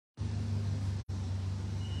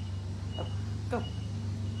Go.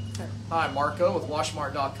 Sure. Hi, Marco with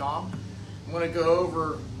washmart.com. I'm going to go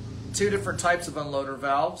over two different types of unloader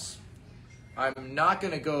valves. I'm not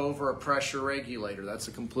going to go over a pressure regulator. That's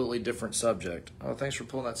a completely different subject. Oh, thanks for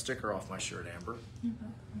pulling that sticker off my shirt, Amber.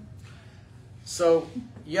 So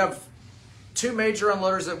you have two major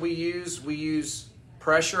unloaders that we use. We use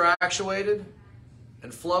pressure actuated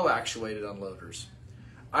and flow actuated unloaders.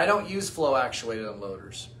 I don't use flow actuated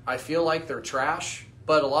unloaders. I feel like they're trash,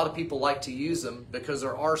 but a lot of people like to use them because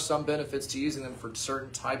there are some benefits to using them for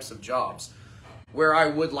certain types of jobs. Where I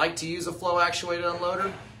would like to use a flow actuated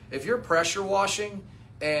unloader, if you're pressure washing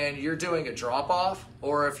and you're doing a drop off,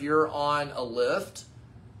 or if you're on a lift,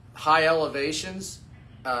 high elevations,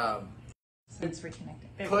 It's reconnected.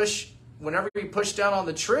 whenever you push down on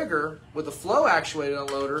the trigger with a flow actuated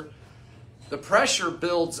unloader, the pressure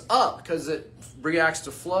builds up because it reacts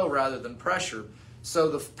to flow rather than pressure. So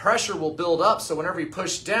the pressure will build up, so whenever you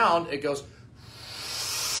push down, it goes.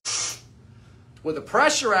 With a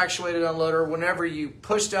pressure actuated unloader, whenever you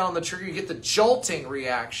push down on the trigger, you get the jolting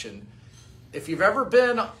reaction. If you've ever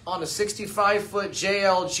been on a 65-foot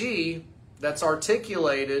JLG that's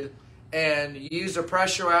articulated and you use a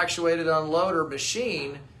pressure actuated unloader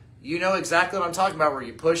machine, you know exactly what I'm talking about, where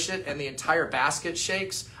you push it and the entire basket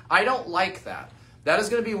shakes. I don't like that. That is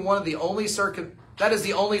going to be one of the only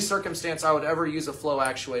circumstance I would ever use a flow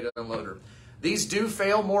actuated unloader. These do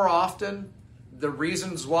fail more often. The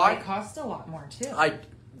reasons why... They cost a lot more too.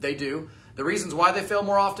 They do. The reasons why they fail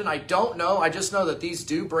more often, I don't know. I just know that these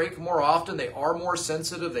do break more often. They are more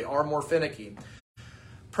sensitive. They are more finicky.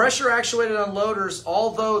 Pressure actuated unloaders,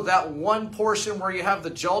 although that one portion where you have the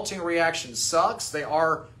jolting reaction sucks, they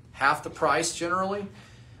are half the price generally.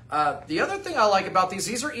 The other thing I like about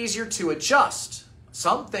these are easier to adjust.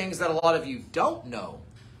 Some things that a lot of you don't know.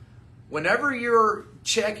 Whenever you're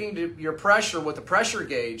checking your pressure with a pressure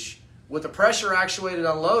gauge, with a pressure actuated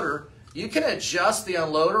unloader, you can adjust the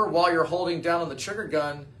unloader while you're holding down on the trigger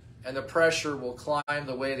gun and the pressure will climb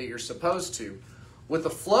the way that you're supposed to. With the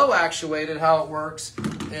flow actuated, how it works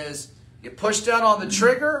is you push down on the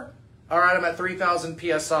trigger, all right, I'm at 3,000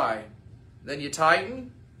 PSI. Then you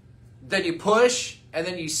tighten, then you push, and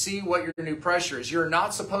then you see what your new pressure is. You're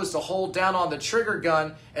not supposed to hold down on the trigger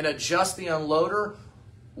gun and adjust the unloader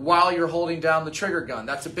while you're holding down the trigger gun.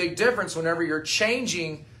 That's a big difference whenever you're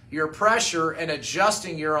changing your pressure and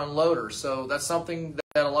adjusting your unloader. So that's something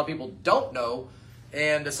that a lot of people don't know,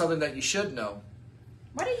 and it's something that you should know.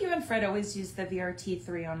 Why do you and Fred always use the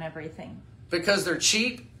VRT3 on everything? Because they're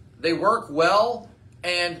cheap, they work well,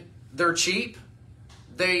 and they're cheap.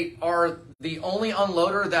 They are the only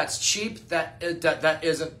unloader that's cheap that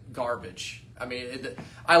isn't garbage. I mean,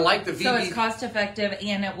 I like the VB. So it's cost effective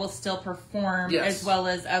and it will still perform, yes, as well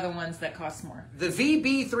as other ones that cost more. The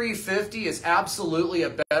VB350 is absolutely a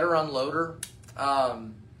better unloader,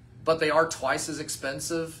 but they are twice as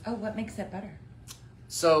expensive. Oh, what makes it better?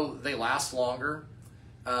 So they last longer.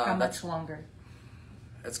 How much longer?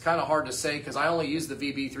 It's kind of hard to say because I only use the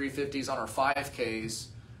VB350s on our 5Ks.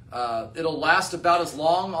 It'll last about as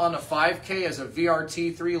long on a 5K as a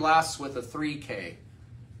VRT3 lasts with a 3K.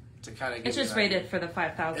 To kind of it's just rated for the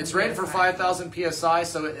 5,000. It's rated for 5,000 PSI,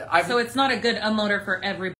 so it's not a good unloader for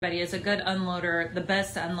everybody. It's a good unloader, the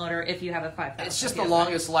best unloader if you have a 5,000. It's just the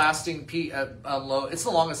longest lasting unload. It's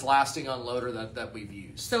the longest lasting unloader that we've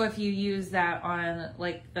used. So if you use that on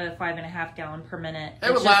like the 5.5 gallon per minute,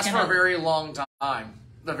 it would last for a very long time.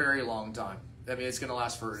 A very long time. I mean, it's going to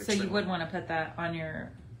last for. So you would want to put that on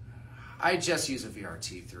your. I just use a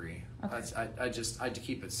VRT3. Okay. I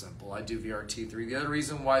keep it simple. I do VRT3. The other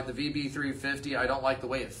reason why the VB350, I don't like the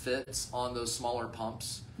way it fits on those smaller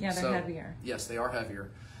pumps. Yeah, they're heavier. Yes, they are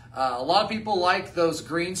heavier. A lot of people like those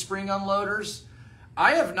green spring unloaders.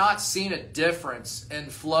 I have not seen a difference in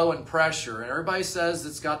flow and pressure. And everybody says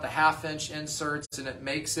it's got the 1/2-inch inserts and it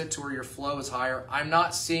makes it to where your flow is higher. I'm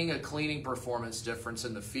not seeing a cleaning performance difference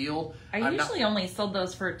in the field. I usually only sold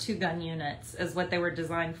those for 2-gun units is what they were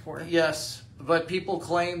designed for. Yes, but people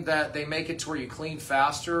claim that they make it to where you clean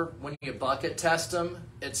faster. When you bucket test them,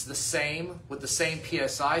 it's the same with the same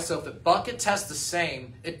PSI. So if the bucket tests the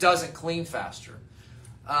same, it doesn't clean faster.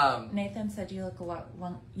 Nathan said you look a lot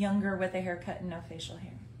younger with a haircut and no facial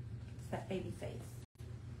hair. It's that baby face.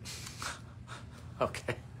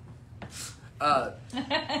 Okay.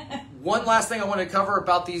 One last thing I want to cover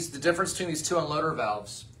about the difference between these two unloader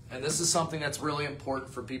valves. And this is something that's really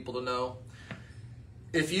important for people to know.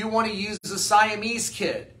 If you want to use a Siamese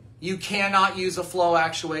kit, you cannot use a flow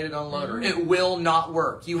actuated unloader. It will not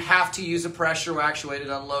work. You have to use a pressure actuated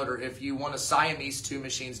unloader if you want to Siamese two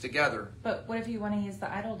machines together. But what if you want to use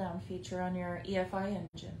the idle down feature on your EFI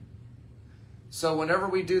engine? So whenever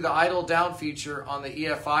we do the idle down feature on the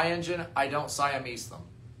EFI engine, I don't Siamese them.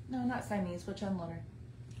 No, not Siamese. Which unloader?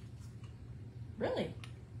 Really?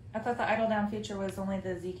 I thought the idle down feature was only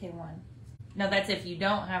the ZK1. No, that's if you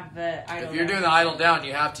don't have the idle down. If you're doing the idle down,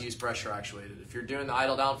 you have to use pressure actuated. If you're doing the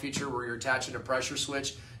idle down feature where you're attaching a pressure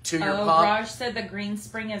switch to your pump. Raj said the green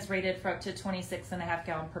spring is rated for up to 26.5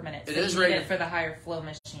 gallon per minute. So it is you need rated it for the higher flow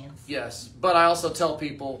machines. Yes, but I also tell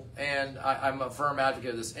people, and I'm a firm advocate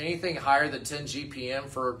of this, anything higher than 10 GPM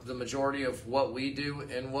for the majority of what we do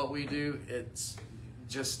and what we do, it's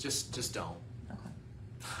just don't. Okay.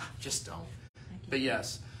 Just don't. But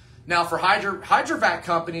yes. Now for hydrovac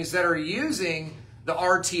companies that are using the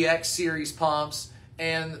RTX series pumps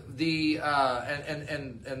and the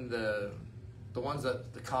the ones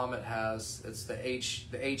that the Comet has, it's the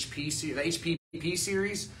HPP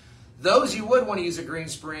series. Those you would want to use a green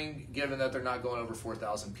spring, given that they're not going over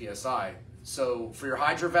 4,000 psi. So for your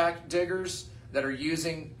hydrovac diggers that are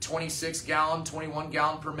using 26 gallon, 21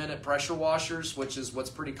 gallon per minute pressure washers, which is what's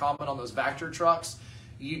pretty common on those Vector trucks,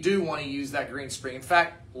 you do want to use that green spring. In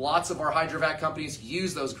fact, lots of our hydrovac companies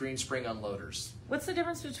use those green spring unloaders. What's the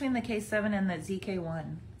difference between the K7 and the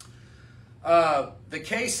ZK1? The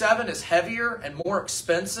K7 is heavier and more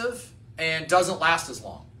expensive and doesn't last as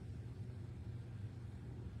long.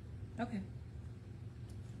 Okay.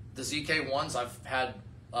 The ZK1s, I've had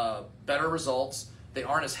better results. They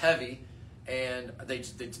aren't as heavy, and they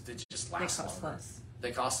just last They cost longer. less.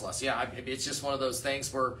 They cost less. Yeah, it's just one of those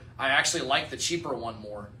things where I actually like the cheaper one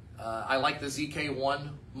more. I like the ZK1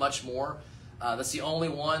 much more. That's the only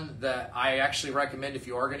one that I actually recommend if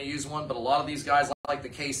you are going to use one. But a lot of these guys like the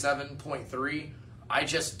K7.3. I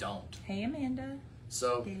just don't. Hey, Amanda.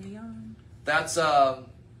 So DeLeon.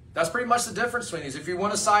 that's pretty much the difference between these. If you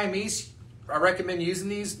want a Siamese, I recommend using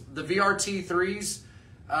these. The VRT3s.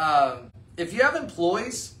 If you have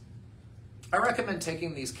employees, I recommend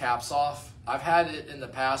taking these caps off. I've had it in the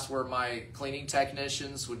past where my cleaning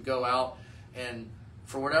technicians would go out and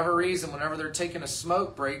for whatever reason, whenever they're taking a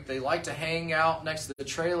smoke break, they like to hang out next to the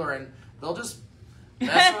trailer and they'll just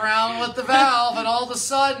mess around with the valve, and all of a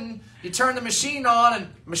sudden you turn the machine on and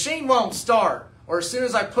the machine won't start. Or as soon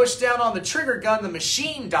as I push down on the trigger gun, the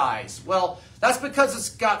machine dies. Well, that's because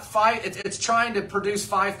it's trying to produce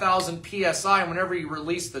 5,000 psi, and whenever you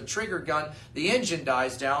release the trigger gun, the engine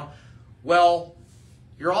dies down. Well,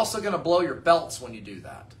 you're also going to blow your belts when you do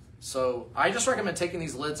that. So I just recommend taking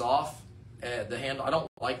these lids off. The handle, I don't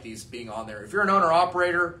like these being on there. If you're an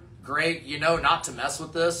owner-operator, great. You know not to mess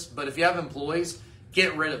with this. But if you have employees,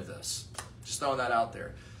 get rid of this. Just throwing that out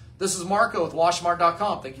there. This is Marco with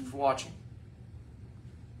Washmart.com. Thank you for watching.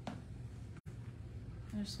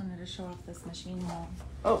 I just wanted to show off this machine wall.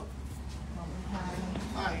 Oh.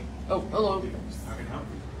 Hi. Oh, hello. How can I help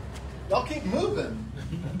you? Y'all keep moving.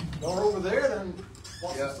 Y'all are over there, then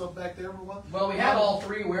want some stuff back there for what? Well, we had all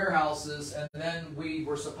three warehouses, and then we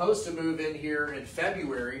were supposed to move in here in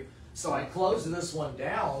February. So I closed this one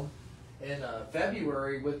down in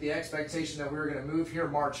February with the expectation that we were going to move here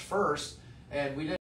March 1st, and we didn't